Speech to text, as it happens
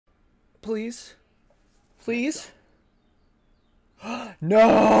Please. Please.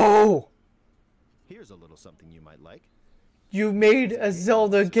 No! Here's a little something you might like. You made a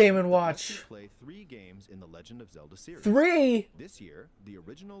Zelda Game&Watch. Play 3 games in the Legend of Zelda series. 3? This year, the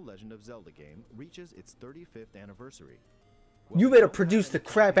original Legend of Zelda game reaches its 35th anniversary. You better produce the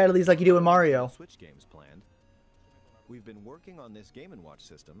crap out of these like you do in Mario. Switch games planned. We've been working on this Game&Watch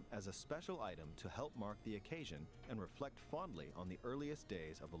system as a special item to help mark the occasion and reflect fondly on the earliest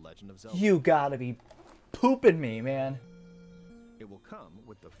days of the Legend of Zelda. You gotta be pooping me, man. It will come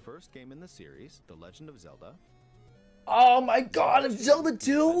with the first game in the series, The Legend of Zelda. Oh my god, it's Zelda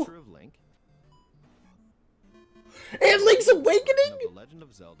 2? Adventure of Link. And Link's Awakening? The Legend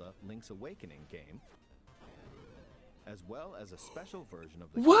of Zelda Link's Awakening game. As well as a special version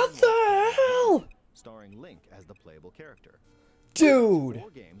of the What the hell? Starring Link as the playable character. Dude.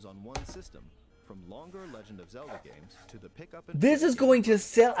 4 games on one system, from longer Legend of Zelda games to the pickup and This is play going to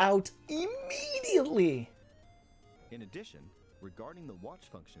sell out immediately. In addition, regarding the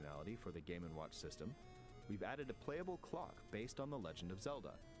watch functionality for the Game&Watch system, we've added a playable clock based on the Legend of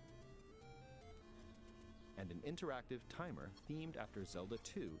Zelda, and an interactive timer themed after Zelda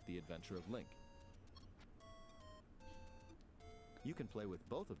 2: The Adventure of Link. You can play with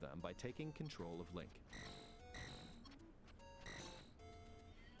both of them by taking control of Link.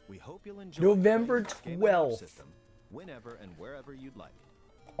 We hope you'll enjoy November the Game&Watch 12th. system whenever and wherever you'd like.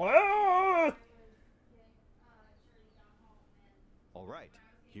 Ah! All right,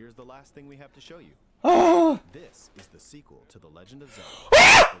 here's the last thing we have to show you. Ah! This is the sequel to The Legend of Zelda: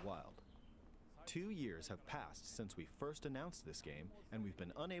 Breath of the Wild. 2 years have passed since we first announced this game, and we've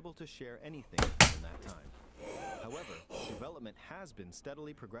been unable to share anything in that time. However, development has been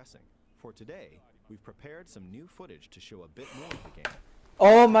steadily progressing. For today, we've prepared some new footage to show a bit more of the game.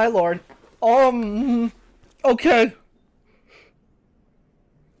 Oh my lord. Okay.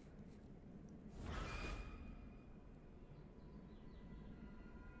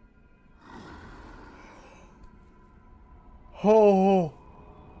 Oh.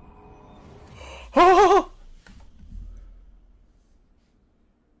 Oh.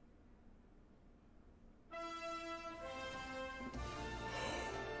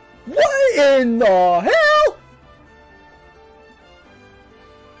 What in the hell?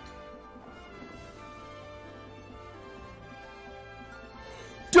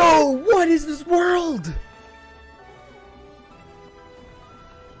 Dude, what is this world?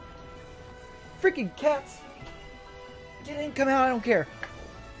 Freaking cats. Get in, come out, I don't care.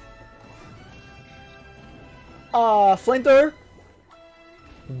 Flamethrower.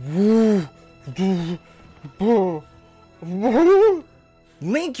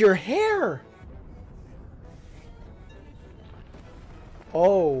 Link, your hair.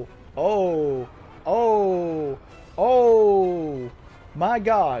 Oh, oh, oh, oh, my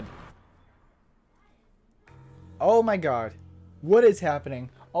God. Oh my God. What is happening?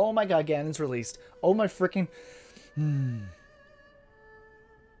 Oh my God, Ganon's released. Oh my freaking...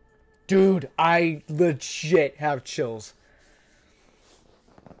 Dude, I legit have chills.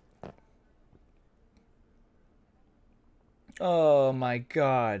 Oh my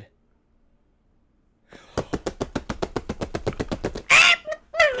God.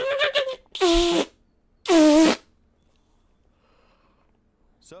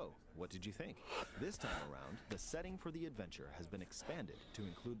 So, what did you think? This time around, the setting for the adventure has been expanded to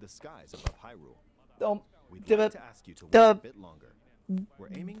include the skies above Hyrule. We'd like to ask you to wait a bit longer. We're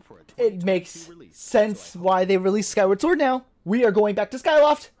aiming for a It makes release, sense so why they released Skyward Sword now. We are going back to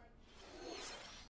Skyloft.